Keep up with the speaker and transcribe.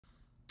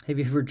Have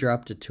you ever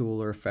dropped a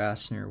tool or a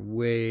fastener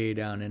way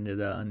down into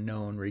the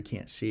unknown where you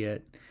can't see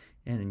it,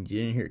 and you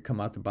didn't hear it come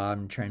out the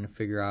bottom, trying to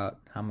figure out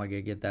how am I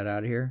going to get that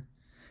out of here?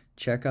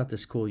 Check out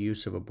this cool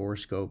use of a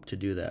Borescope to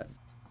do that.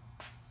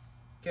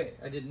 Okay,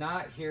 I did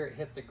not hear it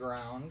hit the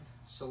ground,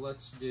 so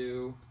let's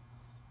do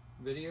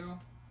video.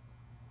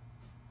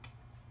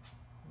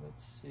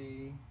 Let's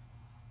see.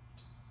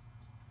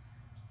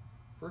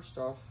 First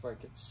off, if I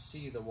could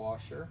see the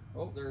washer.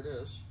 Oh, there it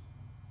is.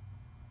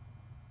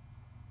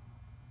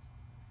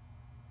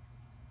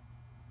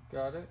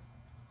 Got it.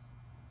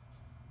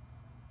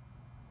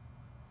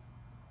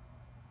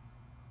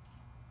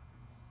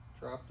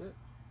 Dropped it.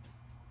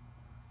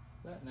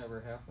 That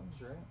never happens,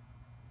 right?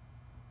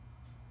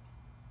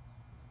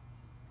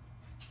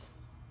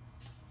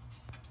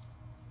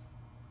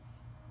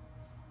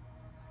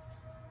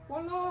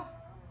 Voila!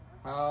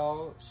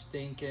 How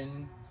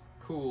stinking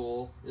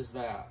cool is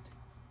that?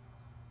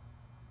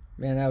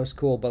 Man, that was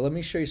cool, but let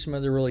me show you some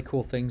other really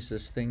cool things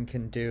this thing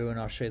can do, and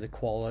I'll show you the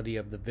quality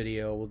of the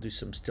video. We'll do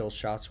some still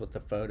shots with the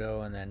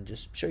photo, and then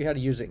just show you how to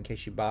use it in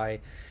case you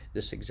buy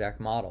this exact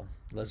model.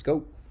 Let's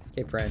go.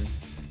 Okay, friend,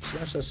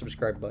 smash that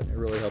subscribe button. It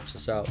really helps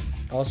us out.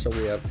 Also,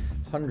 we have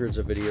hundreds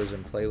of videos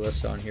and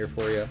playlists on here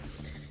for you.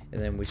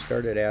 And then we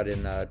started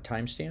adding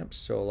timestamps,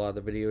 so a lot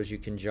of the videos you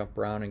can jump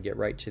around and get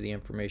right to the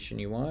information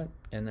you want.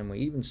 And then we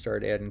even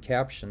started adding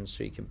captions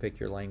so you can pick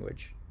your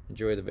language.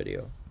 Enjoy the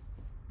video.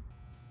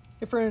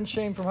 Hey friends,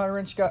 Shane from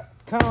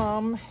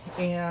HowToWrench.com,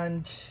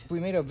 and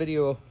we made a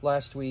video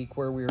last week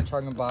where we were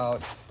talking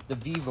about the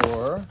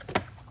VEVOR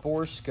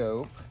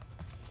Borescope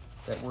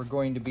that we're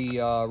going to be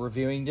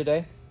reviewing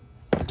today.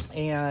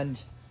 And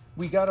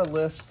we got a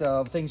list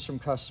of things from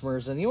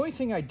customers, and the only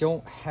thing I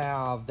don't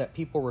have that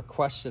people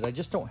requested, I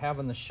just don't have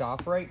in the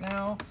shop right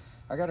now.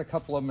 I got a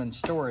couple of them in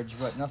storage,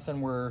 but nothing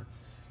we're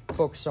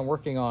focused on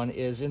working on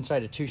is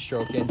inside a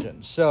two-stroke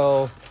engine.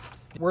 So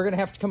we're gonna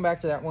have to come back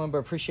to that one, but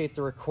appreciate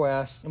the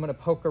request. I'm gonna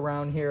poke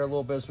around here a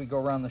little bit as we go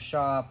around the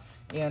shop.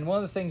 And one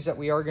of the things that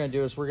we are gonna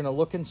do is we're gonna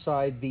look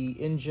inside the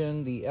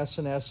engine, the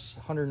S&S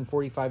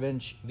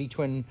 145-inch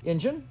V-twin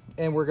engine,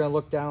 and we're gonna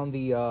look down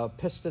the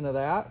piston of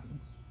that,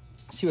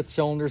 see what the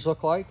cylinders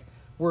look like.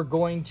 We're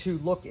going to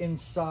look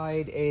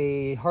inside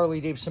a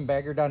Harley-Davidson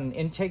bagger down an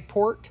intake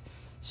port,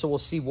 so we'll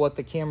see what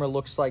the camera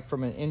looks like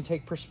from an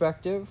intake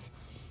perspective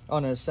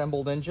on an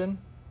assembled engine.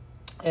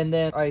 And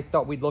then I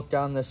thought we'd look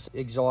down this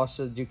exhaust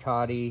of the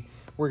Ducati.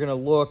 We're gonna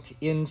look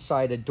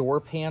inside a door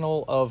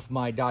panel of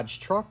my Dodge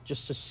truck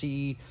just to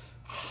see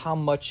how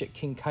much it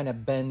can kind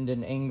of bend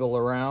and angle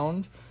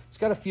around. It's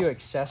got a few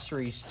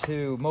accessories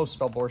too. Most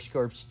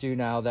Borescopes do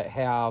now that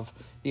have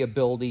the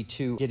ability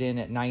to get in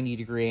at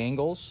 90-degree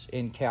angles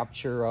and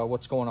capture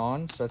what's going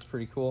on, so that's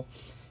pretty cool.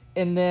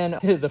 And then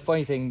the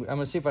funny thing, I'm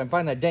gonna see if I can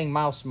find that dang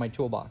mouse in my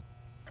toolbox.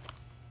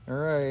 All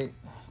right,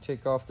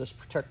 take off this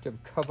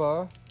protective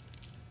cover.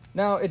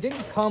 Now, it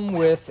didn't come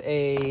with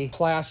a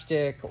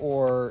plastic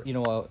or, you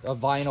know, a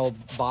vinyl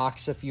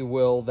box, if you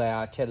will,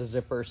 that had a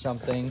zipper or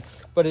something,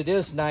 but it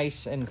is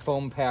nice and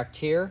foam packed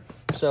here.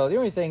 So the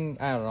only thing,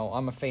 I don't know,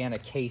 I'm a fan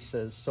of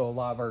cases, so a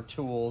lot of our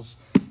tools,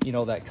 you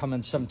know, that come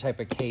in some type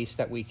of case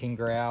that we can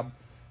grab.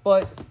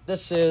 But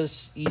this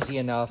is easy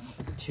enough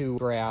to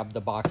grab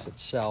the box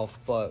itself,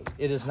 but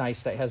it is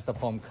nice that it has the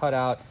foam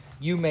cutout.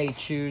 You may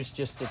choose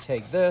just to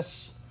take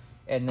this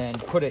and then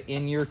put it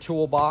in your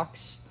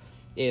toolbox.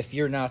 If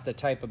you're not the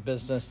type of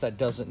business that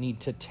doesn't need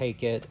to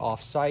take it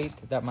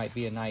off-site, that might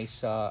be a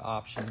nice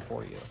option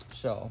for you.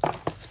 So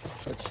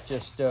let's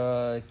just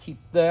keep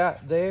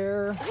that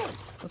there.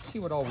 Let's see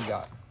what all we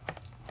got.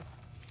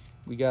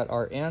 We got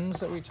our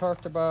ends that we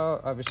talked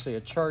about, obviously a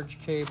charge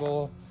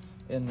cable,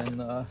 and then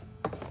the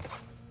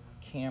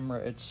camera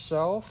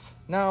itself.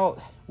 Now,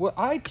 what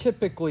I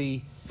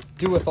typically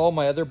do with all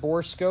my other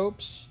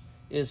Borescopes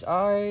is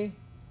I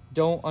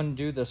don't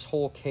undo this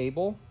whole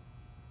cable,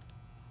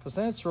 because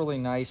then it's really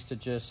nice to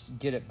just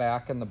get it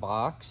back in the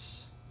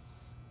box.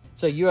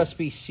 It's a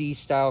USB-C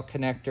style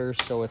connector,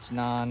 so it's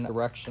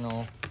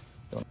non-directional.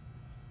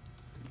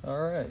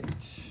 All right,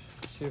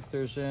 see if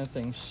there's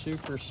anything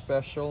super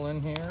special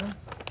in here.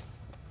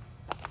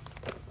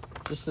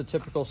 Just the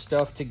typical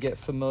stuff to get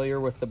familiar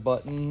with the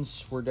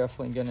buttons. We're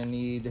definitely gonna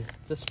need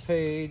this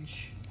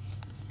page.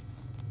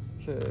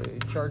 Okay,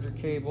 charger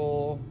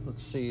cable.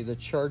 Let's see, the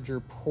charger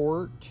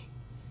port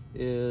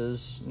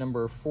is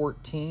number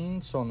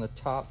 14, so on the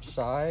top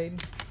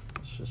side.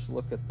 Let's just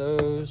look at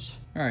those.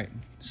 All right,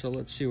 so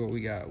let's see what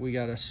we got. We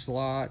got a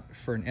slot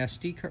for an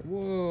SD card.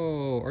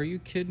 Whoa, are you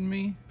kidding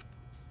me?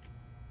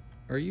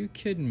 Are you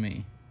kidding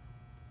me?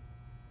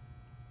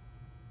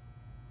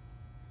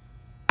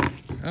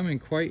 I'm in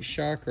quite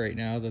shock right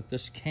now that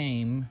this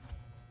came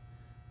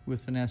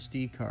with an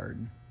SD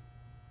card.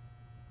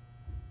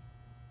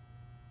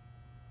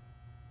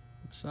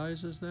 What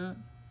size is that?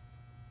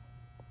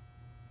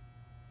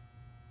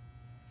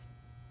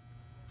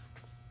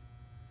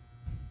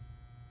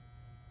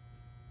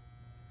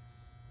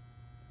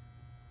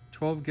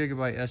 12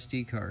 gigabyte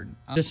SD card.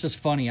 This is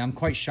funny. I'm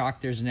quite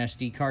shocked there's an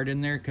SD card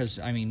in there because,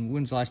 I mean,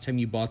 when's the last time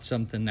you bought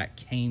something that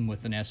came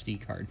with an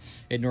SD card?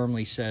 It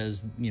normally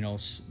says, you know,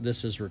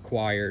 this is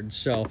required.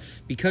 So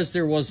because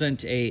there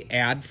wasn't a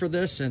ad for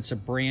this and it's a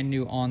brand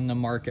new on the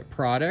market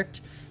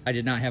product, I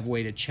did not have a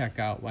way to check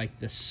out like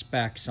the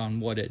specs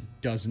on what it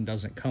does and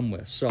doesn't come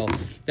with. So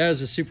that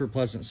was a super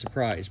pleasant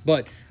surprise.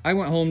 But I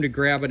went home to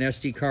grab an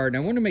SD card,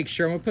 and I want to make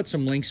sure, I'm going to put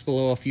some links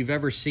below if you've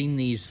ever seen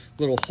these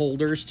little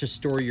holders to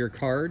store your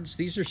cards.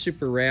 These are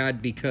super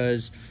rad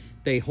because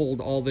they hold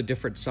all the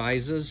different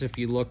sizes. If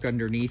you look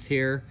underneath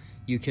here,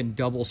 you can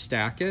double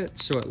stack it,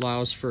 so it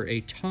allows for a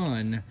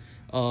ton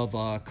of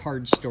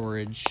card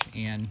storage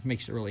and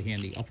makes it really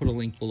handy. I'll put a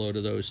link below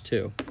to those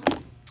too.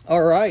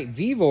 All right,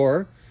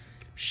 VEVOR,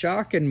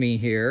 shocking me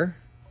here.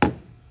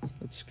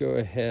 Let's go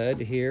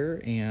ahead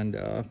here and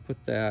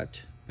put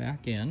that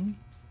back in.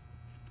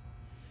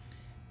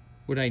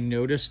 What I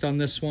noticed on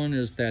this one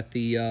is that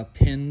the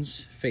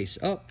pins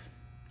face up.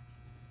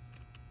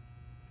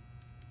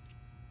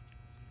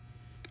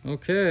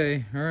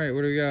 Okay, all right,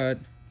 what do we got?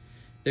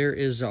 There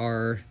is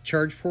our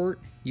charge port,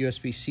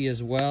 USB-C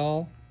as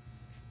well.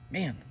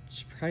 Man,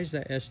 surprised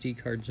that SD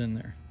card's in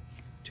there.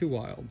 Too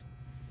wild.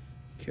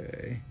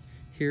 Okay,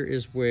 here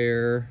is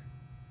where,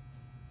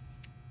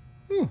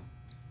 ooh,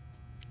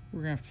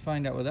 we're gonna have to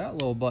find out what that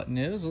little button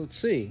is. Let's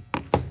see.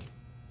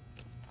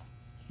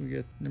 We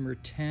get number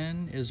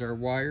 10 is our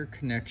wire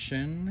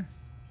connection.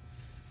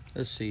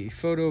 Let's see,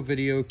 photo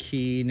video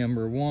key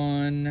number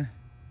 1.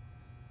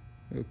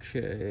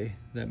 Okay,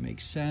 that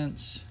makes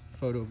sense.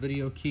 Photo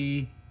video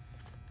key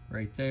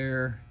right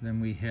there. Then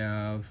we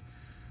have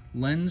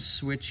lens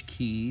switch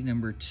key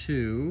number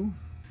 2.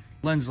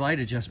 Lens light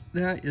adjustment,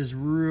 that is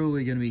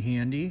really gonna be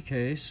handy.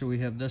 Okay, so we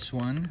have this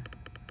one.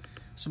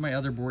 Some of my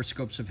other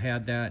Borescopes have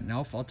had that, and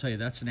I'll tell you,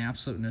 that's an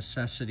absolute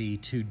necessity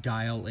to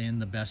dial in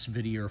the best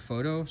video or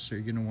photo, so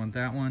you're gonna want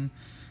that one.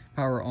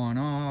 Power on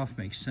off,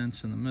 makes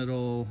sense in the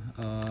middle.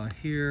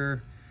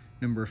 Here,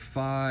 number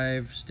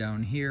 5 is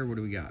down here. What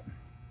do we got?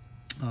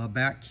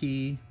 Back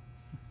key,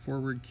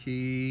 forward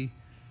key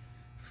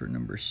for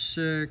number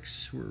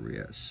 6. Where are we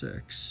at?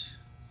 6.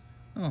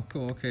 Oh,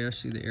 cool. Okay, I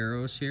see the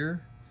arrows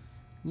here.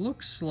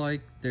 Looks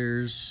like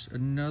there's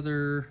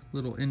another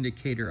little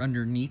indicator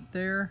underneath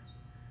there.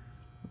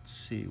 Let's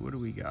see, what do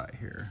we got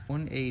here?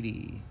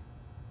 180.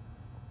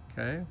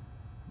 Okay,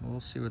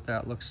 we'll see what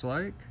that looks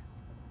like.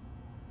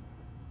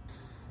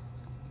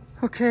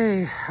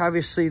 Okay,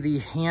 obviously the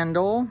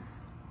handle.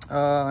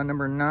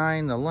 Number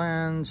 9, the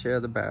lens, yeah,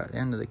 the back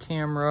end of the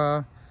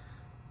camera.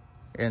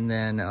 And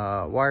then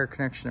wire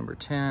connection number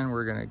 10,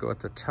 we're gonna go at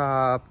the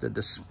top. The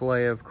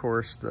display, of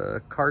course,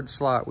 the card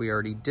slot we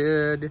already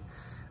did.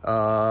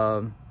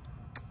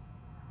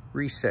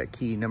 Reset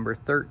key number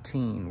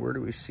 13, where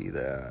do we see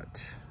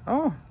that?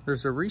 Oh,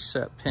 there's a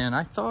reset pin.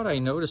 I thought I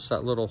noticed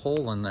that little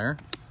hole in there.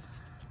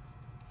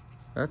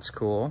 That's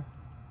cool.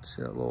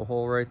 See that little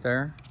hole right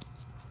there?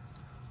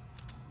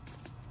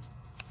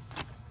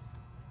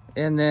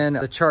 And then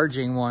the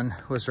charging one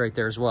was right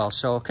there as well.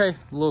 So, okay, a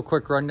little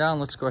quick rundown.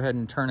 Let's go ahead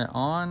and turn it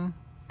on.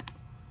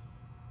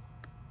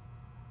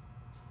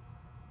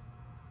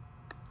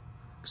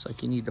 Looks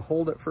like you need to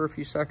hold it for a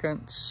few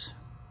seconds.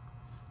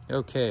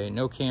 Okay,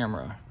 no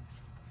camera.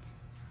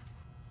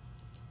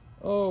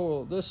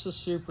 Oh, this is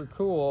super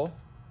cool.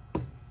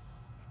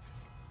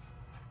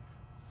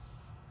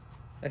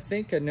 I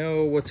think I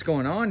know what's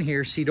going on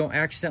here, so you don't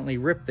accidentally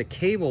rip the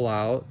cable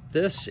out.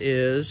 This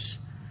is,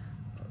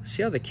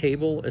 see how the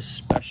cable is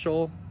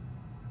special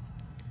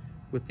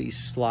with these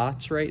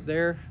slots right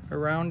there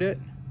around it?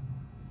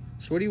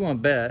 So what do you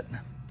want to bet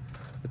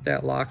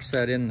that locks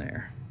that in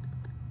there?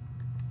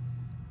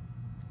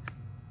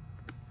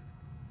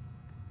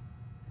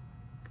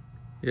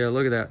 Yeah,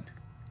 look at that.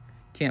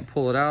 Can't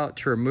pull it out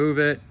to remove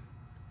it.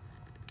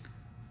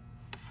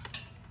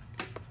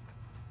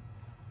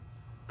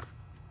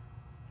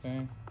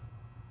 Okay.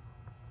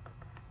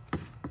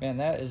 Man,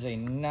 that is a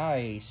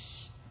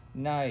nice,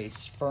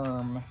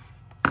 firm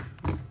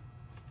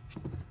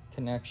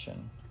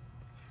connection.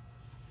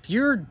 If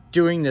you're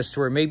doing this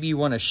to where maybe you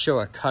want to show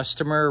a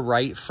customer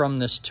right from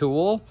this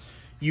tool,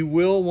 you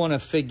will want to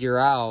figure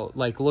out,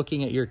 like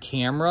looking at your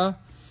camera,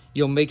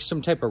 you'll make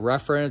some type of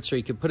reference, or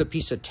you could put a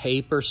piece of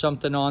tape or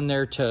something on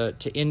there to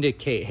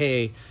indicate,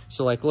 hey,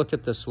 so like look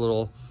at this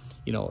little,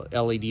 you know,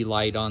 LED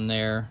light on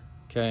there,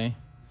 okay?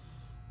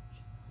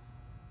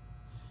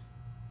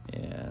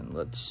 And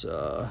let's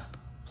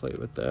play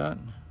with that.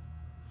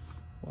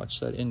 Watch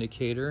that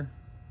indicator.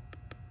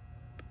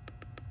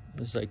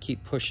 As I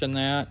keep pushing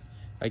that,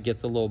 I get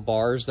the little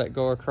bars that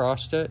go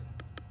across it.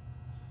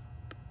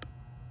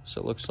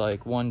 So it looks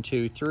like 1,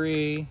 2,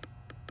 3,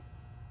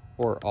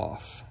 or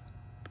off.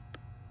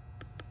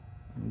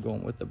 I'm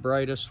going with the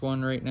brightest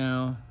one right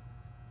now.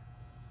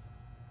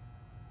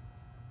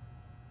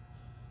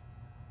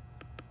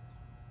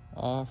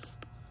 Off.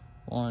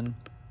 1,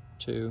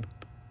 2,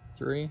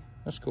 3.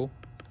 That's cool.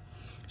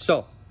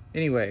 So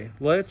anyway,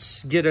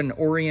 let's get an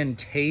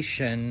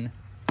orientation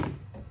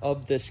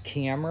of this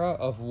camera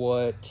of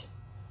what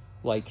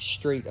like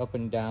straight up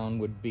and down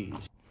would be.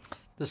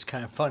 This is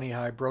kind of funny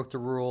how I broke the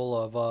rule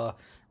of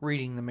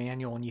reading the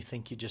manual and you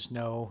think you just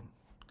know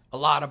a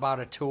lot about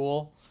a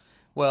tool.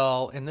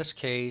 Well, in this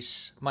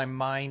case, my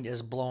mind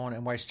is blown,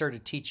 and what I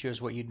started to teach you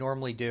is what you'd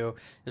normally do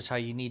is how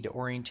you need to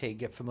orientate,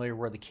 get familiar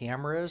where the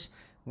camera is.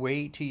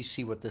 Wait till you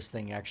see what this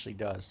thing actually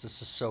does.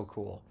 This is so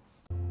cool.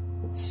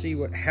 Let's see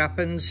what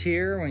happens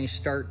here when you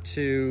start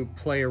to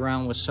play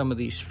around with some of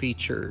these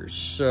features.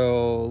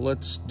 So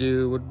let's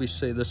do, what did we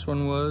say this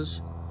one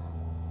was?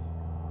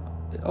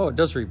 Oh, it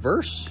does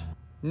reverse?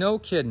 No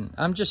kidding.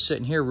 I'm just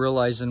sitting here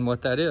realizing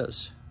what that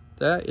is.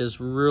 That is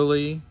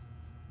really,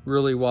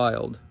 really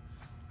wild.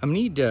 I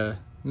need to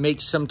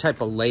make some type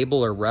of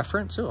label or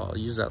reference. Oh, I'll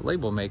use that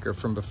label maker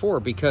from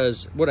before,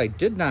 because what I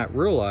did not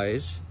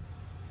realize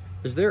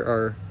is there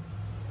are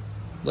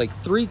like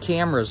 3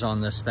 cameras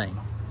on this thing.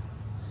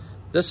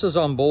 This is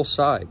on both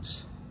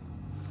sides.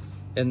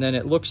 And then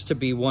it looks to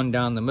be one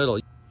down the middle.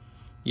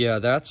 Yeah,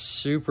 that's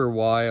super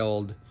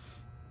wild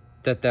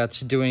that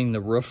that's doing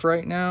the roof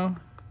right now.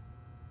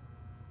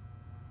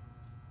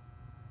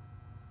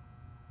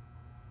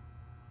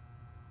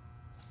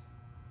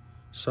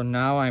 So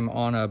now I'm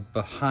on a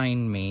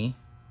behind me.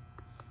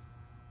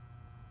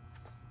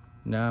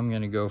 Now I'm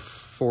going to go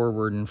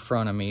forward in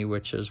front of me,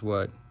 which is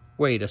what?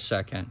 Wait a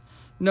second.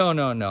 No,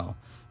 no, no.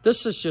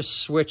 This is just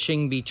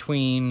switching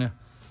between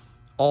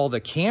all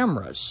the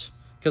cameras,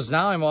 because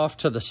now I'm off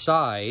to the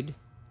side.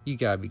 You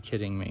gotta be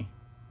kidding me.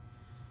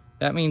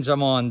 That means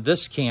I'm on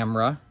this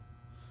camera.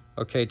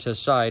 Okay, to the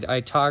side. I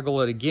toggle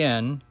it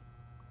again.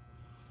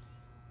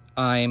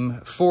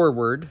 I'm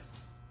forward.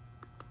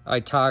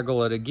 I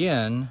toggle it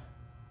again.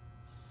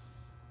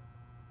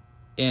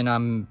 And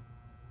I'm,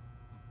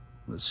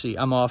 let's see,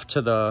 I'm off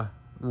to the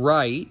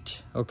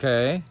right,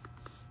 okay?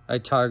 I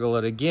toggle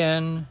it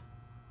again.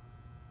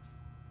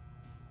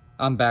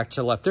 I'm back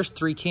to left. There's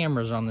 3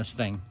 cameras on this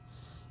thing.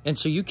 And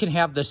so you can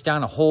have this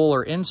down a hole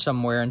or in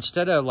somewhere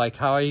instead of like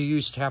how I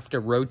used to have to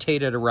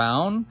rotate it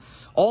around.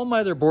 All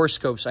my other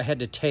Borescopes I had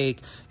to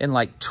take and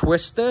like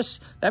twist this.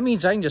 That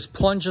means I can just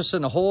plunge this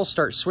in a hole,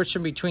 start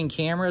switching between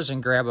cameras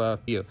and grab a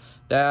view.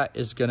 That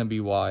is gonna be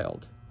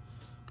wild.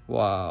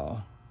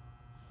 Wow.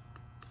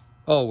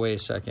 Oh, wait a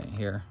second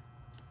here.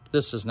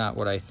 This is not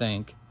what I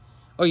think.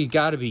 Oh, you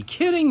gotta be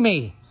kidding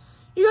me.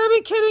 You gotta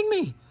be kidding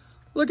me.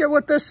 Look at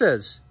what this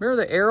is.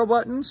 Remember the arrow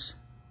buttons?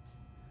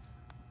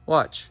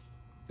 Watch.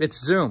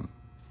 It's zoom.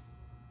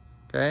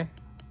 Okay?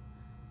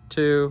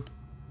 2,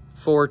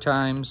 4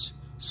 times,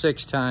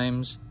 6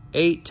 times,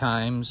 8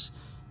 times.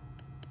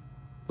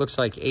 Looks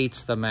like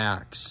 8's the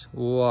max.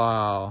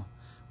 Wow.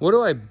 What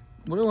do I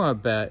want to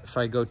bet if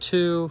I go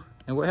 2,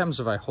 and what happens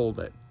if I hold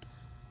it?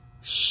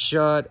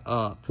 Shut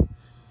up.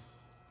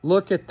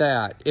 Look at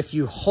that. If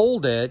you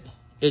hold it,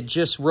 it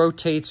just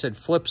rotates and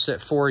flips it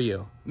for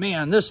you.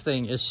 Man, this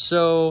thing is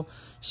so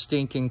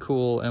stinking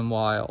cool and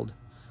wild.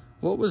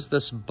 What was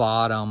this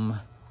bottom?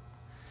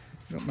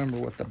 I don't remember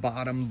what the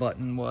bottom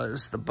button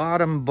was. The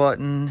bottom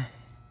button,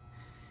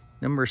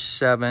 number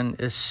 7,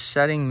 is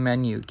setting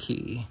menu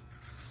key.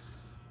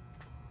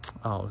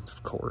 Oh,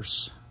 of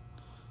course.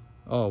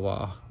 Oh,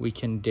 wow. We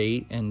can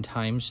date and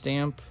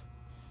timestamp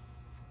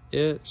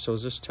it. So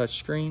is this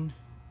touchscreen?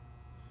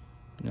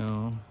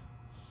 No.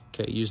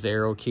 Okay, use the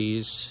arrow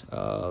keys.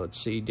 Let's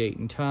see, date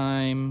and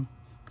time.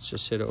 Let's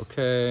just hit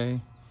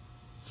OK.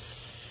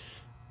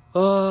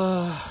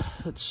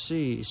 Let's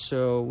see.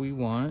 So we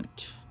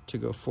want to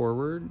go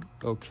forward.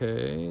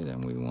 Okay,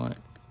 then we want,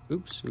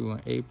 oops, we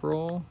want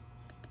April.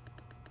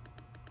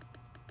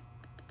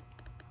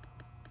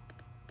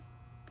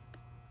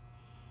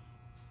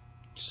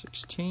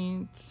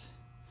 .16th.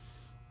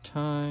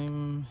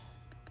 Time.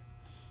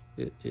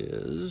 It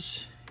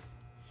is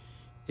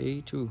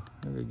 8. Ooh,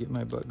 I gotta get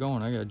my butt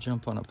going. I gotta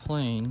jump on a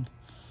plane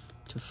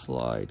to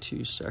fly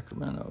to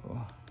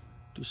Sacramento.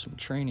 Do some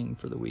training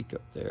for the week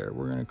up there.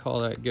 We're gonna call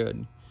that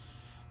good.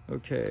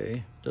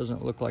 Okay,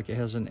 doesn't look like it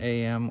has an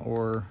AM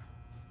or,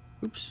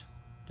 oops,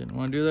 didn't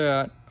want to do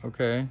that.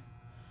 Okay,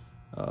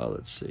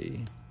 let's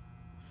see.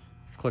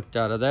 Clicked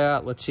out of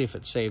that. Let's see if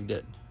it saved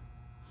it.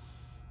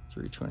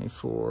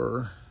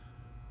 324.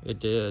 It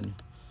did.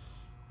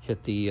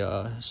 Hit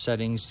the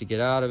settings to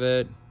get out of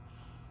it.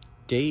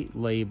 Date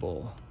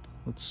label.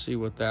 Let's see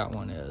what that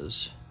one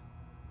is.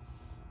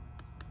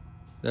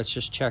 That's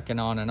just checking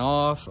on and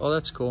off. Oh,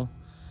 that's cool.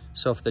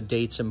 So if the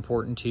date's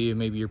important to you,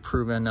 maybe you're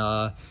proving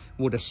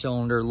what a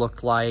cylinder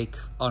looked like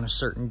on a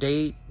certain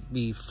date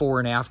before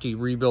and after you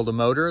rebuild a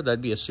motor.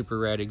 That'd be a super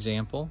rad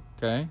example.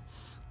 Okay,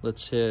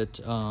 let's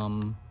hit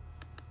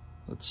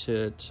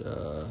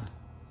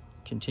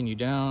continue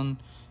down.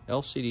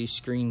 LCD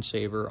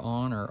screensaver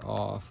on or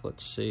off.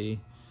 Let's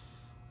see.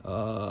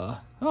 Oh,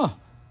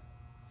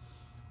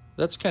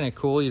 that's kind of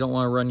cool. You don't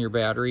want to run your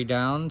battery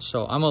down,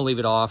 so I'm gonna leave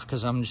it off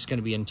because I'm just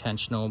gonna be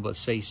intentional. But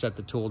say you set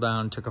the tool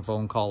down, took a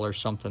phone call or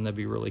something, that'd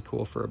be really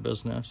cool for a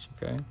business.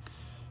 Okay,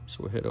 so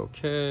we'll hit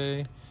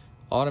OK.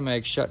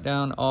 Automatic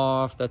shutdown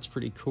off. That's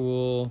pretty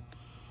cool.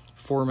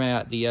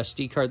 Format the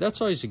SD card.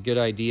 That's always a good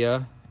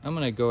idea. I'm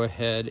gonna go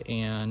ahead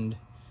and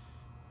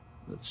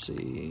Let's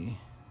see.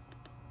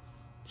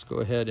 Let's go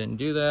ahead and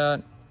do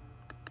that.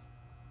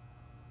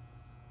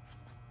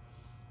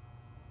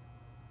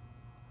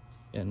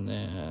 And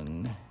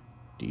then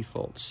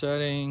default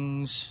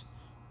settings,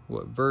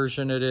 what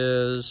version it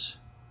is.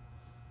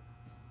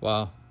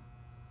 Wow.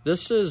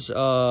 This is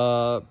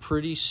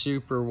pretty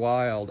super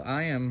wild.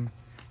 I am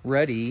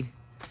ready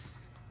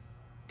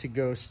to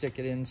go stick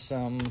it in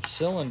some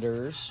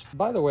cylinders.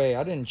 By the way,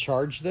 I didn't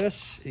charge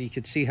this. You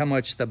could see how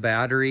much the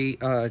battery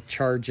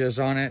charge is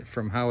on it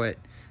from how it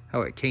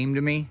came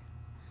to me.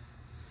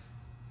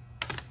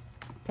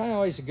 Kind of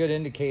always a good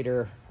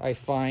indicator, I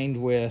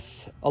find,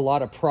 with a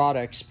lot of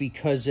products,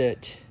 because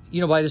it, you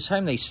know, by the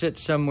time they sit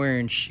somewhere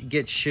and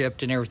get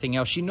shipped and everything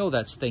else, you know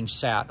that thing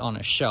sat on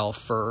a shelf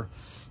for,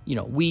 you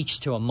know, weeks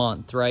to a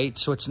month, right?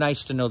 So it's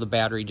nice to know the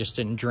battery just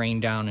didn't drain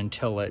down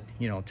until it,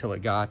 you know, until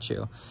it got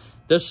you.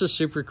 This is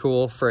super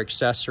cool for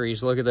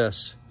accessories. Look at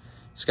this.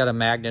 It's got a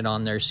magnet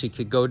on there, so you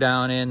could go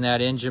down in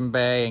that engine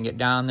bay and get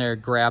down there,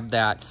 grab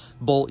that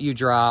bolt you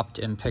dropped,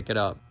 and pick it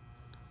up.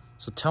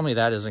 So tell me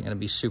that isn't going to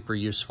be super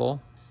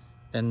useful.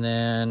 And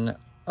then,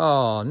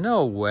 oh,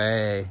 no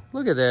way.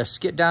 Look at this.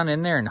 Get down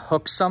in there and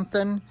hook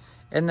something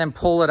and then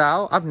pull it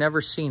out. I've never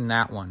seen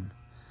that one.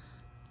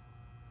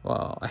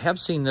 Well, I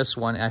have seen this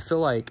one. I feel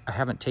like I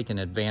haven't taken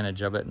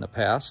advantage of it in the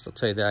past. I'll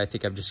tell you that. I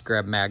think I've just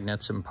grabbed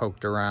magnets and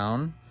poked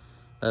around.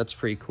 That's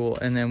pretty cool.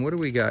 And then what do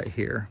we got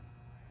here?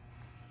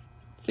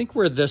 I think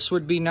where this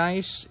would be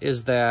nice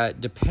is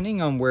that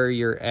depending on where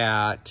you're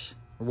at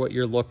or what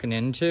you're looking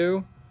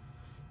into,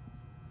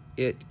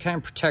 it kind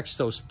of protects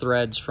those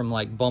threads from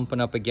like bumping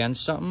up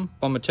against something.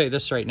 But I'm gonna tell you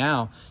this right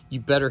now,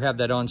 you better have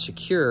that on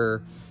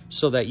secure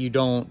so that you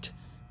don't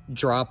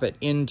drop it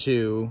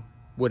into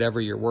whatever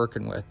you're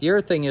working with. The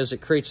other thing is it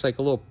creates like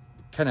a little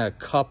kind of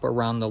cup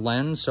around the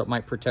lens, so it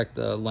might protect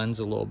the lens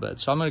a little bit.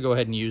 So I'm gonna go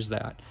ahead and use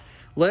that.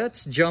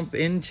 Let's jump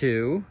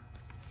into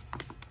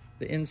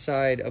the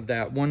inside of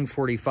that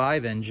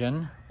 145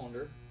 engine. Cool.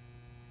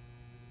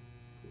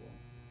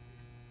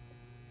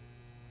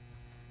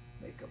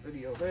 Make a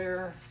video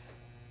there.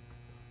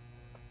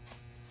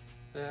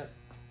 That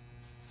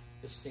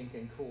is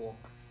stinking cool.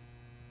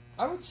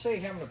 I would say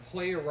having to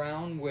play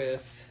around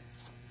with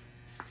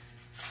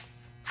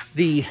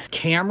the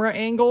camera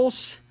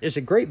angles is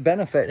a great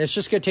benefit. It's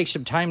just going to take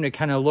some time to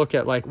kind of look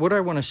at, like, what do I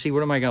want to see?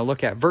 What am I going to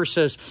look at?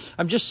 Versus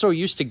I'm just so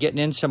used to getting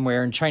in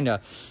somewhere and trying to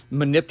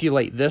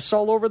manipulate this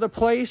all over the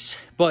place.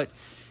 But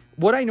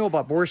what I know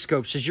about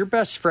borescopes is your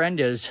best friend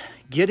is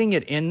getting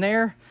it in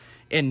there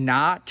and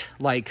not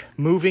like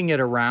moving it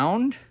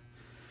around,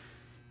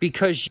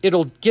 because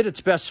it'll get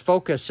its best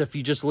focus if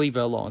you just leave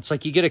it alone. It's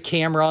like you get a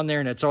camera on there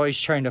and it's always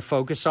trying to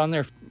focus on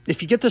there.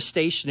 If you get the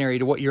stationary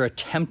to what you're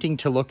attempting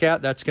to look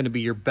at, that's going to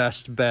be your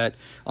best bet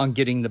on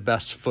getting the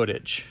best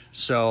footage.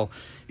 So,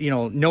 you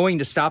know, knowing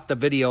to stop the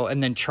video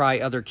and then try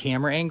other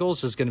camera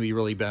angles is going to be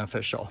really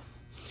beneficial.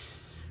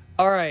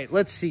 All right,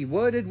 let's see.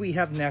 What did we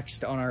have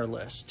next on our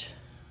list?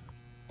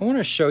 I want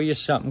to show you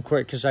something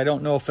quick because I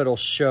don't know if it'll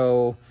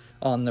show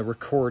on the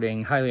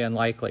recording, highly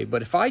unlikely.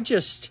 But if I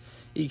just...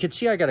 You can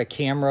see I got a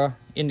camera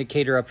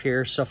indicator up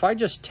here. So if I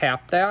just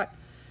tap that,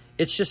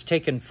 it's just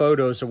taking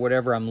photos of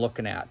whatever I'm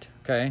looking at,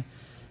 okay?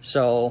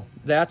 So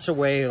that's a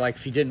way, like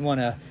if you didn't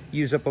want to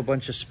use up a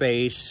bunch of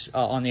space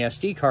on the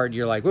SD card,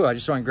 you're like, oh, I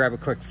just want to grab a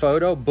quick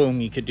photo. Boom,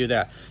 you could do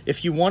that.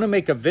 If you want to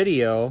make a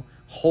video,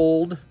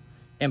 hold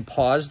and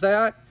pause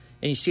that.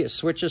 And you see it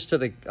switches to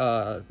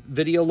the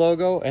video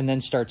logo and then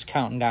starts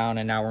counting down,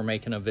 and now we're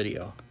making a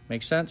video.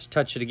 Make sense?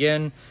 Touch it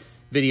again.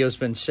 Video's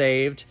been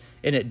saved,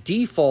 and it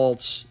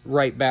defaults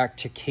right back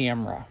to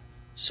camera.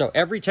 So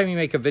every time you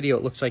make a video,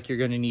 it looks like you're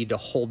going to need to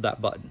hold that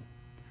button.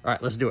 All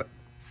right, let's do it.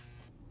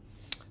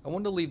 I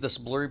wanted to leave this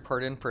blurry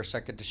part in for a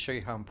second to show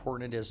you how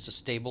important it is to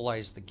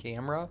stabilize the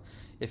camera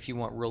if you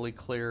want really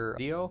clear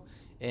video,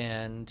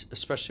 and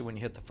especially when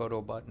you hit the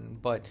photo button.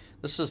 But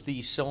this is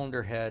the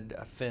cylinder head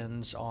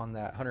fins on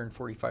that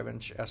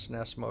 145-inch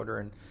S&S motor,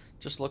 and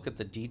just look at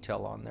the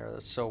detail on there.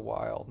 That's so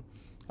wild.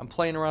 I'm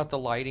playing around with the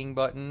lighting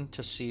button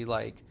to see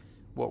like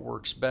what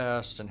works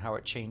best and how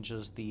it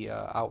changes the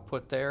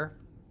output there,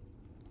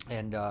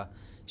 and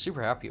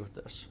super happy with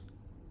this.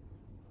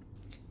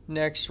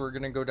 Next, we're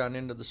going to go down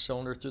into the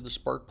cylinder through the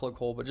spark plug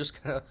hole, but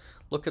just kind of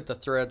look at the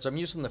threads. I'm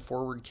using the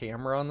forward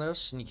camera on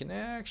this, and you can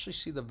actually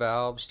see the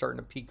valve starting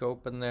to peek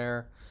open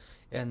there.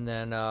 And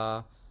then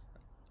I'm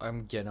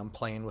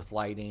playing with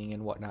lighting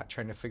and whatnot,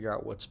 trying to figure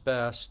out what's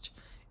best.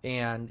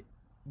 And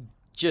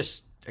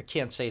just, I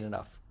can't say it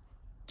enough.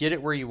 Get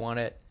it where you want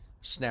it,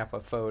 snap a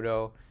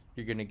photo.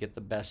 You're going to get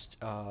the best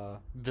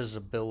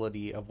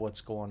visibility of what's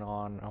going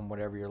on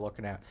whatever you're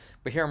looking at.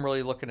 But here I'm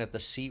really looking at the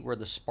seat where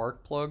the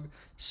spark plug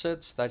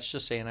sits. That's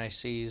just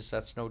anti-seize.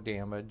 That's no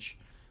damage.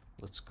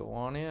 Let's go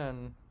on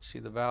in. See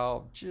the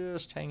valve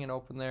just hanging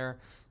open there.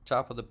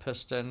 Top of the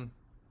piston.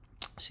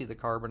 See the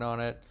carbon on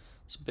it.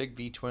 It's a big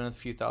V-twin with a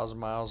few thousand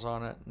miles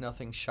on it.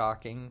 Nothing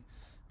shocking.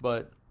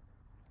 But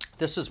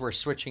this is where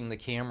switching the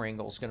camera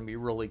angle is going to be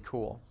really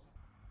cool.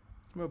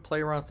 I'm going to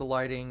play around with the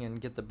lighting and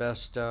get the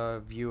best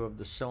view of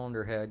the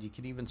cylinder head. You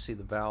can even see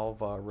the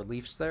valve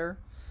reliefs there.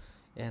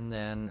 And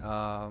then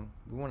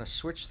we want to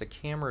switch the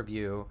camera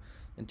view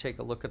and take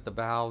a look at the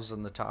valves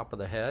on the top of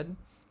the head.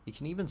 You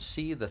can even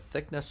see the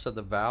thickness of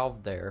the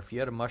valve there. If you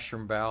had a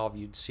mushroom valve,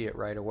 you'd see it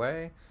right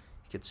away.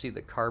 You could see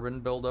the carbon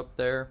buildup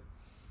there.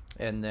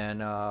 And then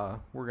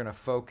we're going to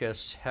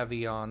focus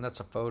heavy on, that's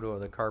a photo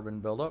of the carbon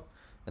buildup.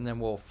 And then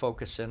we'll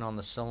focus in on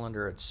the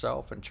cylinder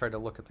itself and try to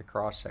look at the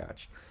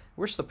crosshatch.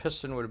 I wish the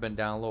piston would have been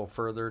down a little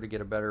further to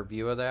get a better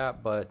view of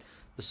that, but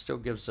this still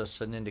gives us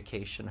an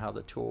indication how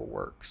the tool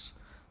works.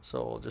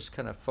 So we'll just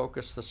kind of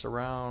focus this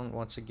around.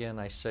 Once again,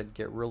 I said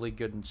get really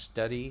good and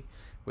steady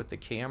with the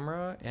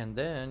camera, and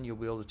then you'll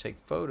be able to take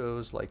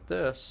photos like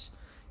this,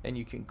 and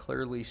you can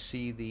clearly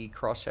see the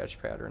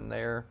crosshatch pattern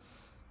there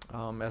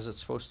as it's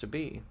supposed to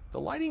be. The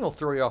lighting will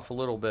throw you off a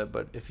little bit,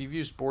 but if you've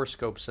used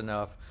Borescopes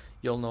enough,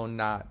 you'll know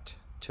not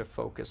to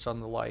focus on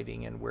the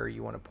lighting and where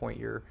you want to point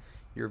your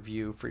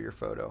view for your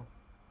photo.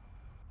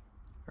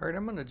 Alright,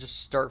 I'm going to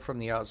just start from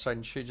the outside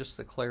and show you just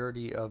the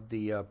clarity of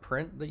the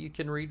print that you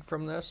can read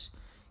from this,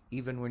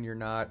 even when you're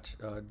not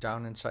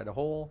down inside a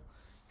hole.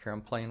 Here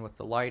I'm playing with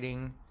the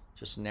lighting,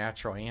 just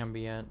natural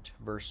ambient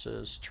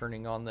versus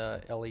turning on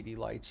the LED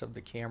lights of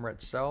the camera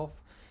itself.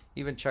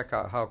 Even check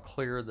out how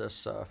clear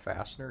this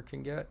fastener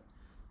can get.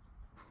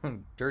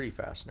 Dirty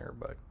fastener,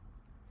 but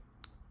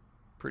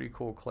pretty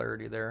cool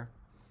clarity there.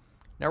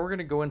 Now we're going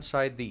to go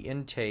inside the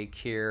intake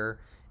here,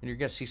 and you're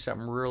going to see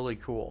something really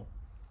cool.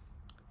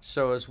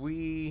 So as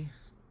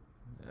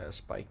this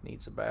bike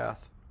needs a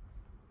bath.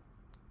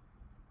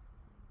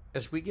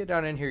 As we get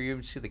down in here, you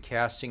can see the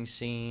casting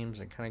seams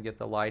and kind of get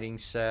the lighting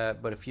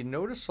set. But if you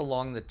notice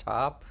along the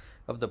top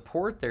of the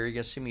port there, you're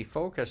going to see me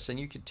focus, and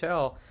you can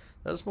tell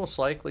that's most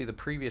likely the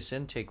previous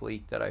intake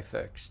leak that I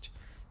fixed.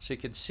 So you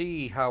can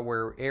see how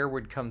where air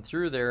would come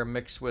through there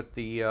mixed with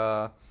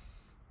the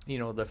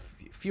the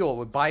fuel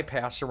would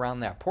bypass around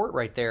that port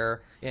right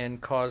there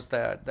and cause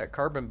that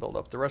carbon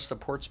buildup. The rest of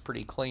the port's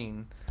pretty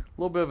clean. A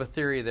little bit of a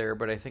theory there,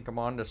 but I think I'm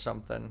onto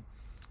something.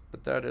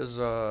 But that is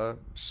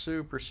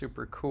super,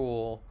 super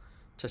cool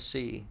to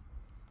see.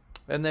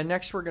 And then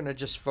next we're going to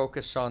just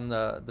focus on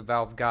the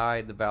valve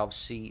guide, the valve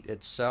seat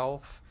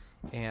itself,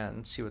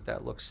 and see what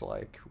that looks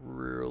like.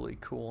 Really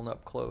cool and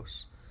up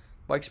close.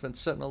 Bike's been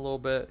sitting a little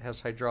bit,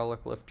 has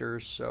hydraulic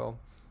lifters, so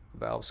the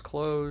valve's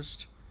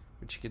closed.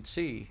 But you can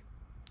see,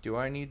 do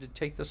I need to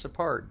take this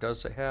apart?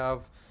 Does it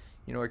have,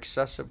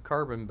 excessive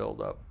carbon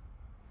buildup?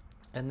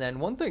 And then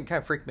one thing kind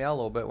of freaked me out a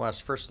little bit when I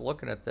was first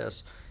looking at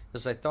this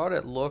is I thought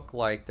it looked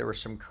like there were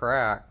some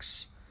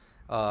cracks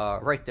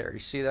right there. You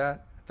see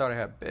that? I thought it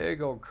had a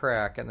big old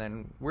crack, and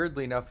then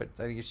weirdly enough, I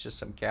think it's just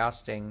some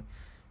casting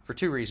for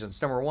two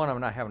reasons. Number one,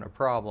 I'm not having a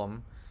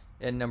problem,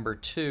 and number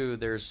two,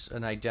 there's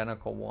an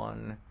identical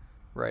one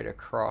right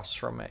across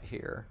from it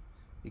here.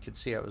 You can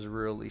see I was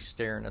really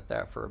staring at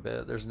that for a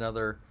bit. There's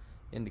another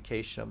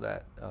indication of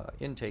that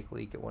intake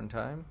leak at one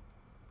time,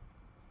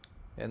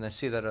 and I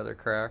see that other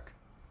crack.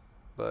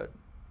 But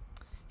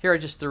here I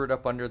just threw it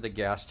up under the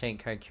gas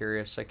tank, kind of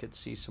curious. I could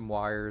see some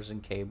wires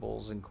and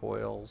cables and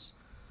coils.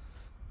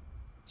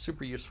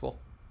 Super useful.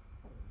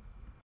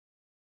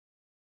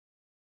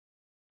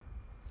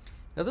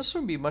 Now this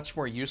would be much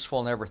more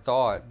useful than I ever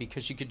thought,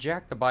 because you could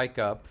jack the bike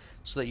up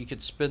so that you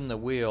could spin the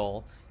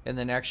wheel and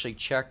then actually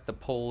check the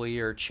pulley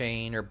or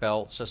chain or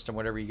belt system,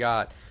 whatever you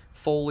got,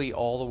 fully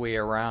all the way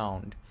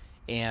around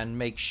and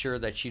make sure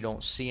that you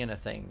don't see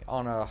anything.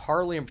 On a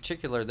Harley in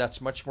particular,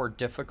 that's much more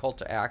difficult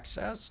to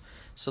access,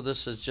 so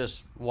this is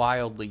just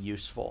wildly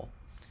useful.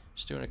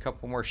 Just doing a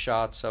couple more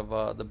shots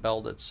of the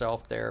belt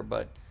itself there,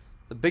 but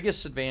the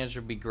biggest advantage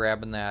would be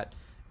grabbing that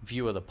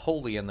view of the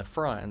pulley in the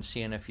front and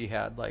seeing if you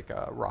had like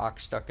a rock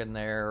stuck in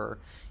there, or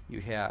you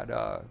had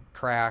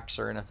cracks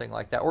or anything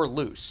like that, or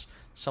loose.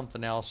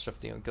 Something else,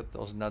 if you don't get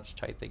those nuts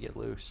tight, they get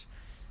loose.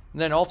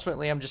 And then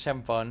ultimately, I'm just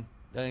having fun.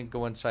 Then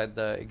go inside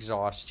the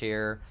exhaust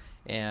here,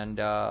 and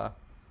I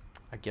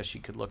guess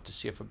you could look to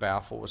see if a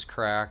baffle was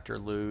cracked or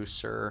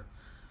loose, or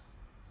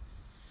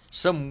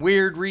some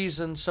weird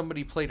reason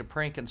somebody played a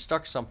prank and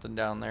stuck something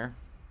down there.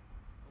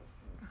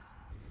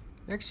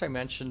 Next, I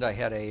mentioned I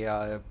had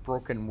a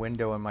broken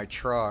window in my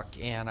truck,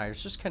 and I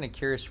was just kind of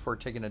curious before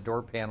taking a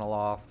door panel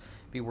off.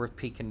 It'd be worth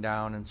peeking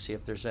down and see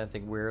if there's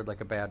anything weird,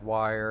 like a bad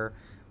wire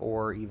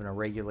or even a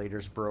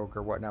regulator's broke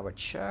or whatnot. But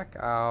check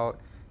out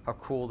how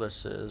cool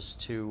this is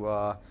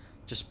to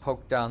just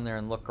poke down there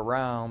and look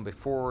around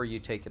before you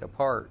take it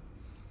apart.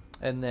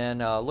 And then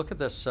look at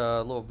this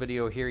little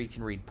video here. You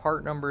can read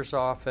part numbers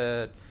off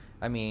it.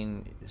 I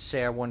mean,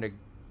 say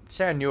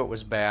I knew it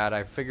was bad.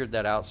 I figured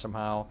that out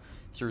somehow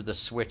through the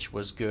switch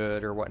was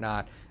good or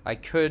whatnot. I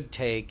could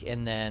take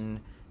and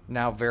then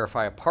now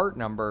verify a part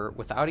number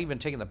without even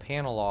taking the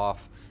panel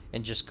off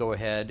and just go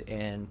ahead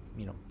and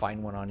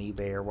find one on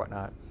eBay or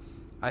whatnot.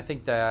 I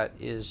think that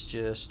is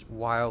just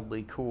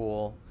wildly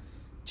cool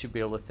to be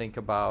able to think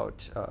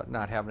about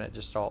not having it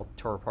just all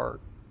tore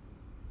apart.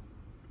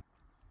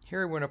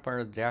 Here I went up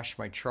under the dash of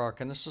my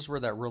truck, and this is where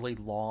that really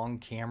long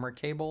camera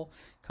cable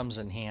comes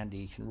in handy.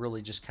 You can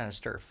really just kind of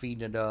start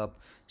feeding it up,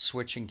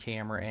 switching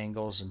camera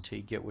angles until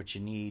you get what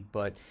you need.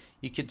 But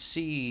you could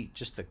see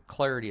just the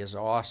clarity is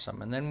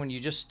awesome. And then when you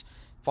just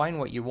find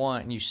what you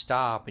want and you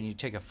stop and you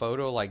take a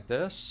photo like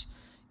this,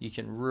 you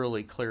can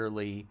really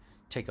clearly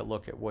take a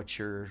look at what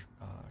you're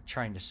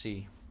trying to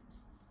see.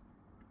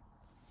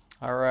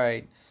 All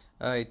right,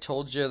 I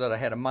told you that I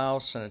had a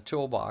mouse and a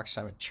toolbox.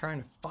 I'm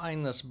trying to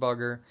find this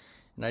bugger,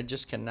 and I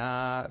just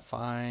cannot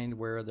find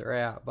where they're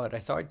at. But I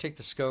thought I'd take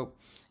the scope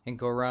and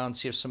go around and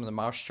see if some of the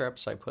mouse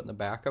traps I put in the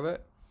back of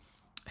it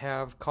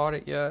have caught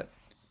it yet.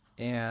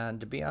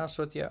 And to be honest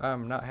with you,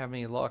 I'm not having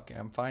any luck.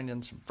 I'm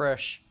finding some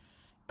fresh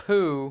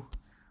poo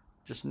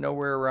just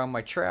nowhere around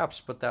my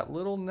traps, but that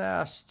little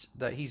nest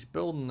that he's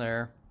building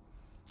there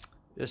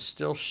is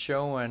still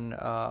showing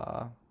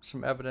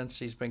some evidence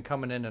he's been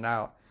coming in and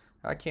out.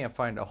 I can't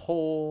find a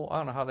hole. I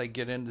don't know how they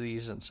get into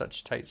these in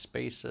such tight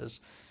spaces.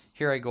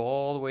 Here I go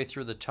all the way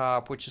through the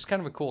top, which is kind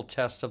of a cool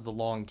test of the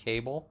long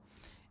cable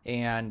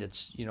and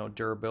its, you know,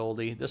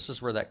 durability. This is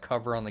where that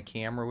cover on the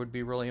camera would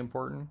be really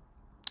important,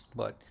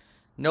 but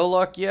no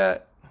luck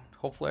yet.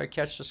 Hopefully I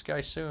catch this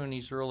guy soon.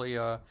 He's really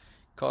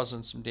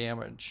causing some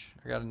damage.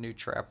 I got a new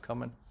trap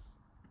coming.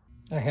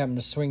 I happened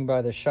to swing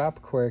by the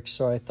shop quick,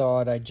 so I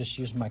thought I'd just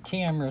use my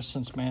camera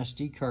since my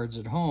SD card's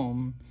at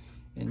home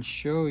and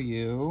show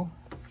you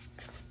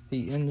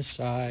the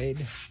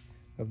inside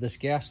of this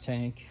gas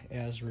tank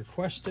as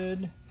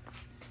requested.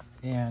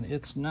 And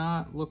it's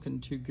not looking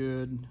too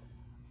good.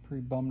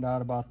 Pretty bummed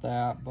out about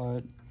that,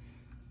 but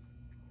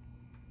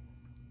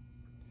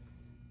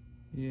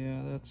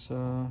yeah, that's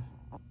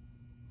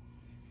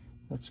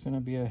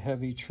gonna be a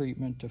heavy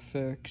treatment to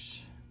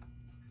fix.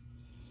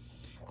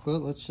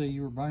 But let's say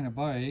you were buying a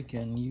bike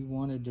and you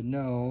wanted to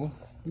know,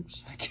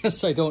 oops, I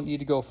guess I don't need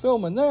to go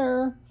filming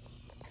there.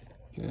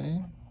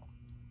 Okay,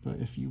 but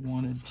if you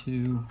wanted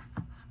to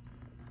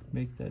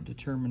make that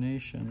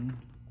determination,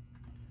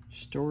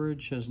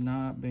 storage has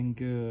not been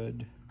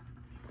good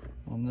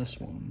on this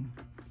one.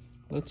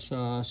 Let's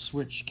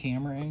switch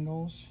camera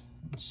angles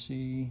and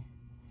see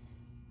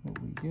what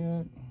we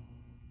get.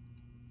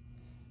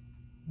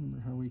 Remember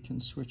how we can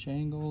switch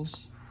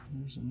angles?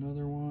 There's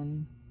another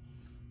one.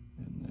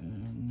 And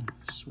then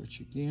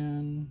switch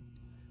again.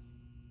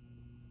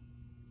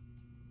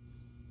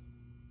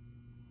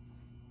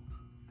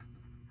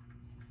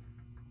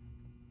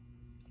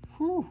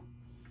 Whew.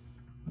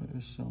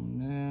 There's some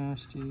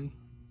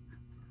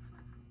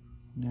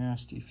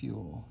nasty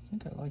fuel. I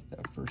think I like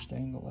that first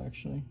angle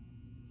actually.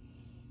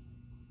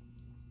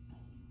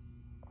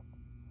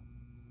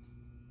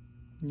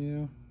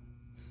 Yeah.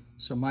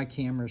 So my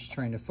camera's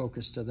trying to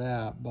focus to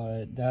that,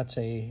 but that's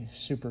a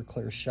super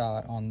clear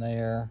shot on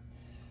there.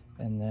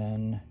 And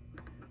then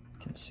you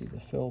can see the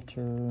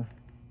filter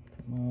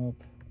come up.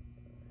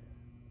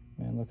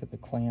 Man, look at the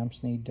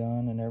clamps need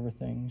done and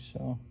everything. So,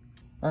 all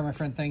right, my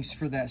friend, thanks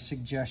for that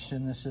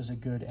suggestion. This is a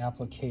good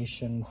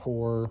application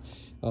for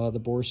the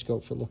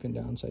Borescope for looking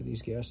down inside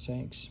these gas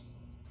tanks.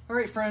 All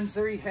right, friends,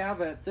 there you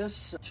have it.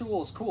 This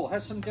tool is cool. It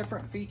has some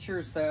different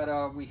features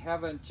that we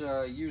haven't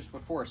used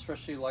before,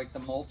 especially like the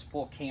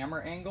multiple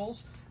camera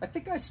angles. I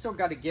think I still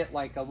got to get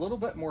like a little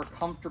bit more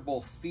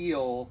comfortable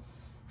feel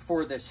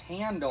for this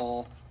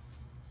handle,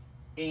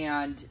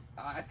 and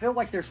I feel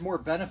like there's more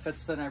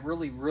benefits than I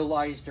really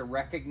realized or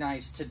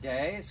recognized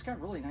today. It's got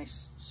really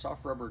nice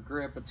soft rubber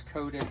grip. It's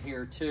coated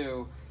here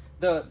too.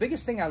 The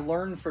biggest thing I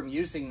learned from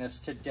using this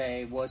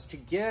today was to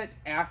get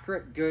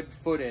accurate, good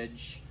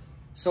footage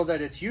so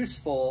that it's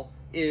useful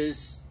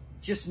is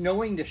just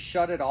knowing to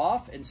shut it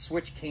off and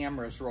switch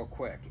cameras real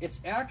quick.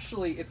 It's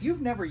actually, if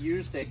you've never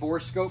used a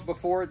Borescope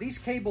before, these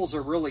cables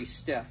are really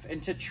stiff,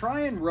 and to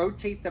try and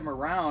rotate them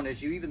around,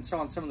 as you even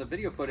saw in some of the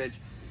video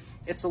footage,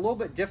 it's a little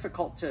bit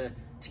difficult to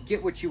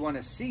get what you want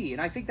to see. And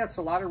I think that's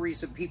a lot of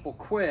reason people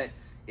quit,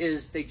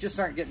 is they just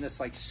aren't getting this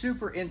like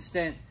super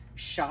instant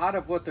shot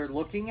of what they're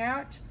looking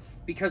at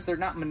because they're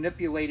not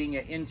manipulating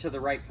it into the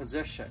right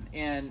position.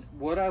 And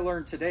what I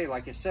learned today,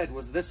 like I said,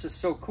 was this is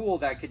so cool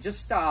that I could just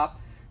stop,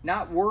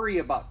 not worry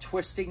about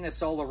twisting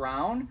this all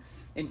around,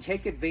 and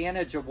take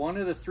advantage of one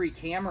of the 3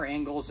 camera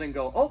angles and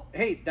go, oh,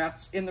 hey,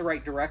 that's in the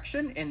right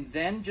direction, and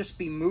then just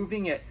be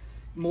moving it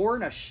more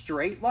in a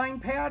straight line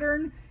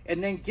pattern,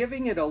 and then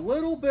giving it a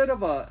little bit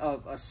of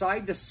a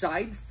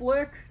side-to-side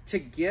flick to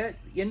get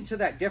into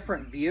that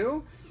different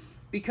view.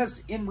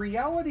 Because in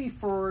reality,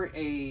 for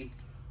a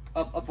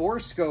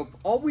Borescope,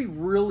 all we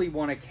really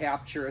want to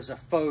capture is a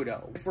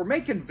photo. If we're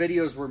making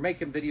videos, we're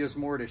making videos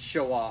more to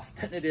show off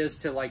than it is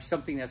to like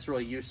something that's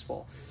really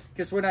useful.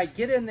 Because when I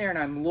get in there and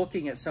I'm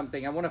looking at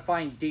something, I want to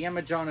find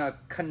damage on a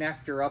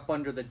connector up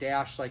under the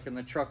dash, like in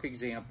the truck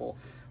example,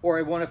 or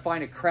I want to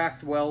find a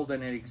cracked weld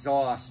in an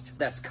exhaust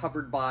that's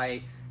covered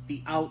by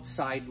the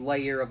outside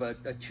layer of a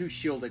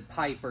 2-shielded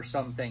pipe or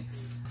something.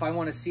 If I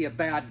want to see a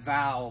bad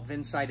valve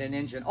inside an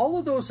engine, all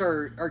of those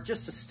are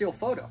just a still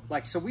photo.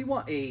 Like, so we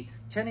want a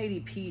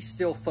 1080p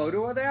still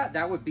photo of that.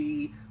 That would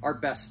be our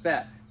best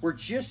bet. we're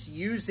just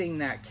using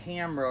that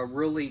camera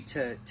really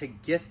to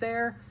get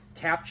there,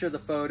 capture the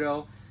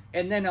photo.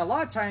 And then a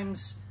lot of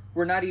times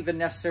we're not even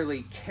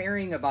necessarily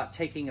caring about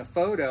taking a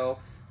photo.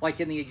 Like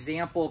in the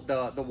example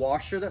of the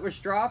washer that was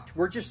dropped,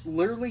 we're just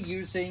literally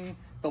using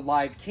the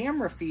live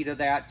camera feed of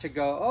that to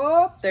go,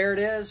 oh, there it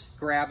is,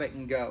 grab it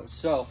and go.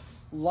 So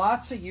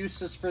lots of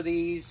uses for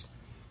these.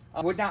 I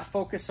would not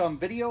focus on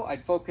video.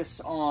 I'd focus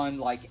on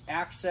like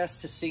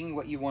access to seeing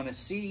what you want to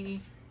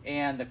see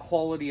and the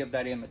quality of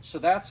that image. So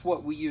that's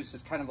what we use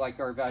as kind of like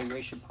our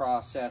evaluation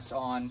process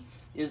on,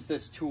 is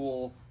this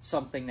tool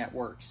something that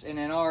works? And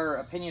in our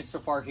opinion so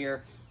far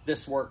here,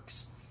 this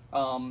works.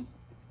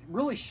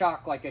 Really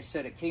shocked, like I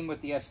said, it came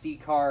with the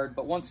SD card,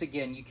 but once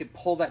again, you could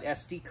pull that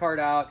SD card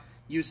out,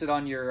 use it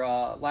on your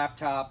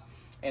laptop,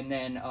 and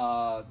then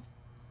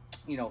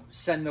you know,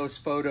 send those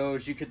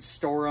photos. You could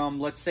store them.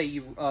 Let's say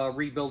you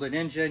rebuild an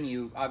engine.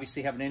 You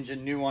obviously have an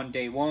engine new on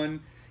day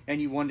one, and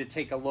you wanted to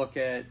take a look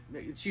at,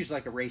 it's usually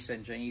like a race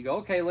engine. You go,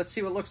 okay, let's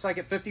see what it looks like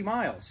at 50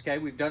 miles. Okay,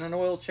 we've done an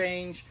oil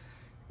change.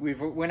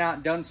 We've went out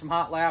and done some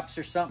hot laps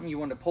or something. You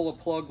want to pull a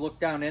plug, look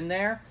down in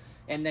there,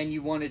 and then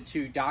you wanted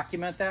to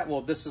document that.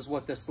 Well, this is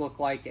what this looked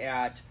like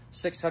at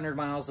 600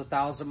 miles,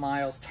 1,000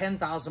 miles,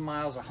 10,000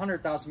 miles,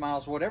 100,000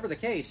 miles, whatever the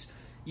case.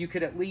 You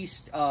could at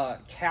least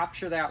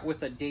capture that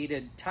with a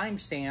dated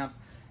timestamp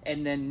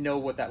and then know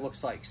what that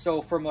looks like.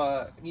 So from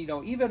a, you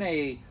know, even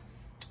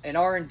an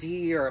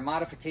R&D or a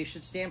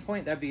modification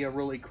standpoint, that'd be a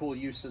really cool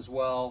use as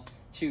well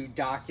to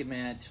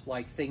document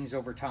like things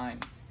over time.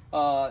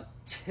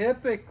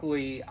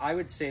 Typically, I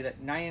would say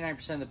that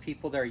 99% of the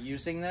people that are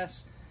using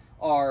this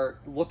are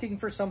looking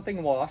for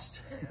something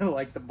lost,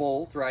 like the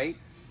bolt, right?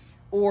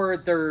 Or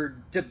they're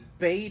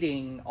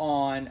debating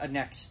on a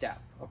next step.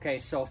 Okay,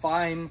 so if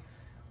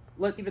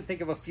let's even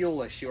think of a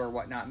fuel issue or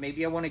whatnot.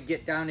 Maybe I want to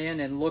get down in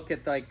and look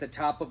at like the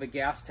top of a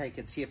gas tank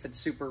and see if it's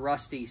super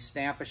rusty,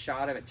 snap a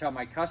shot of it, tell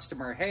my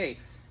customer, hey,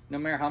 no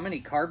matter how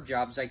many carb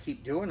jobs I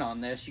keep doing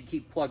on this, you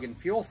keep plugging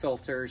fuel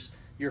filters,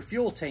 your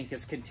fuel tank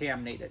is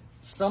contaminated.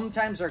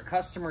 Sometimes our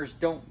customers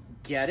don't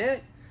get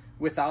it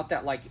without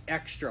that like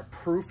extra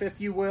proof,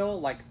 if you will,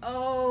 like,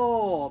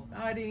 oh,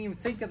 I didn't even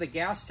think of the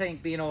gas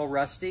tank being all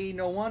rusty.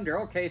 No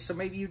wonder. Okay, so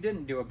maybe you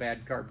didn't do a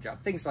bad carb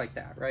job. Things like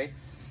that, right?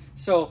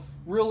 So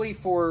really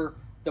for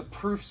the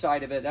proof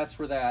side of it, that's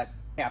where that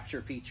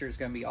capture feature is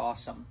going to be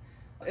awesome.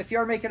 If you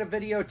are making a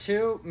video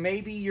too,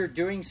 maybe you're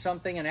doing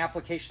something, an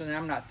application that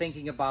I'm not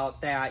thinking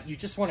about, that you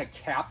just want to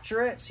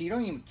capture it. So you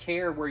don't even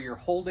care where you're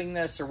holding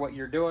this or what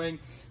you're doing.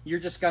 You're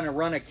just going to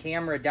run a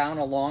camera down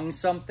along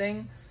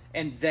something,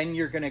 and then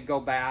you're going to go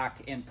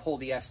back and pull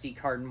the SD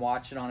card and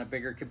watch it on a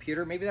bigger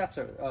computer. Maybe that's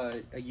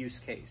a use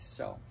case.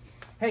 So,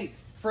 hey,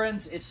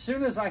 friends, as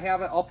soon as I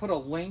have it, I'll put a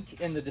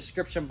link in the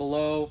description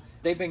below.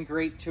 They've been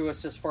great to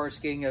us as far as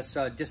getting us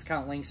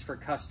discount links for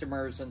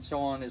customers and so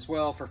on as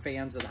well for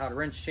fans of the How to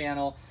Wrench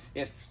channel.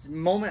 If the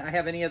moment I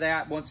have any of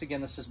that, once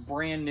again, this is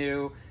brand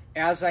new.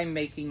 As I'm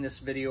making this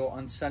video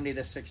on Sunday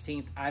the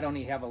 16th, I don't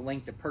even have a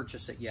link to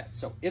purchase it yet.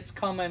 So it's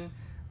coming.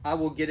 I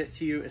will get it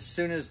to you as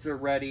soon as they're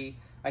ready.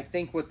 I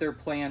think what their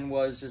plan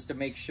is to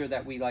make sure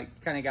that we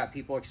like kind of got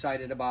people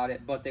excited about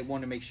it, but they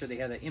want to make sure they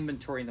have the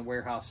inventory in the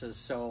warehouses,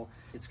 so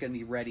it's going to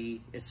be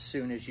ready as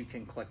soon as you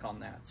can click on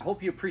that. I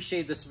hope you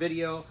appreciate this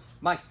video.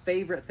 My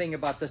favorite thing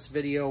about this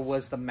video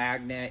was the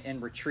magnet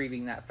and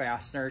retrieving that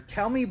fastener.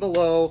 Tell me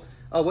below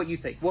what you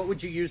think. What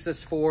would you use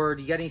this for?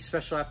 Do you got any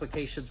special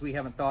applications we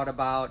haven't thought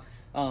about?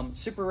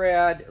 Super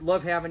rad.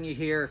 Love having you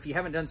here. If you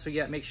haven't done so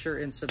yet, make sure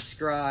and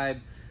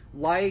subscribe.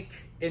 Like,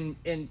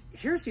 and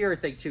here's the other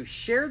thing too,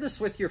 share this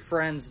with your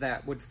friends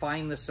that would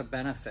find this a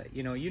benefit.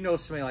 You know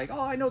somebody like, oh,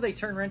 I know they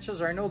turn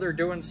wrenches, or I know they're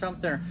doing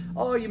something, or,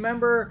 oh, you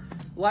remember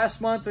last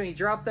month when you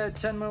dropped that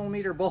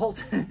 10mm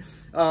bolt?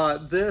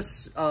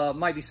 This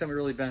might be something to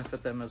really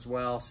benefit them as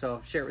well.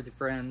 So share it with your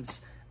friends.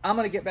 I'm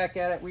gonna get back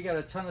at it. We got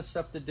a ton of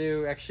stuff to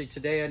do. Actually,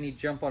 today I need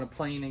to jump on a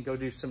plane and go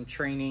do some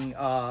training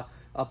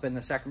up in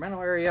the Sacramento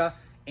area.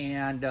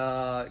 And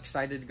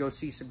excited to go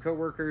see some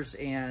coworkers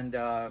and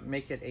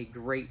make it a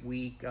great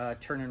week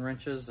turning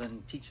wrenches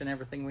and teaching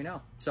everything we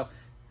know. So,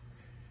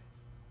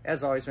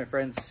 as always, my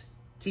friends,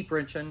 keep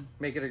wrenching,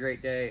 make it a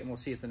great day, and we'll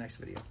see you at the next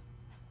video.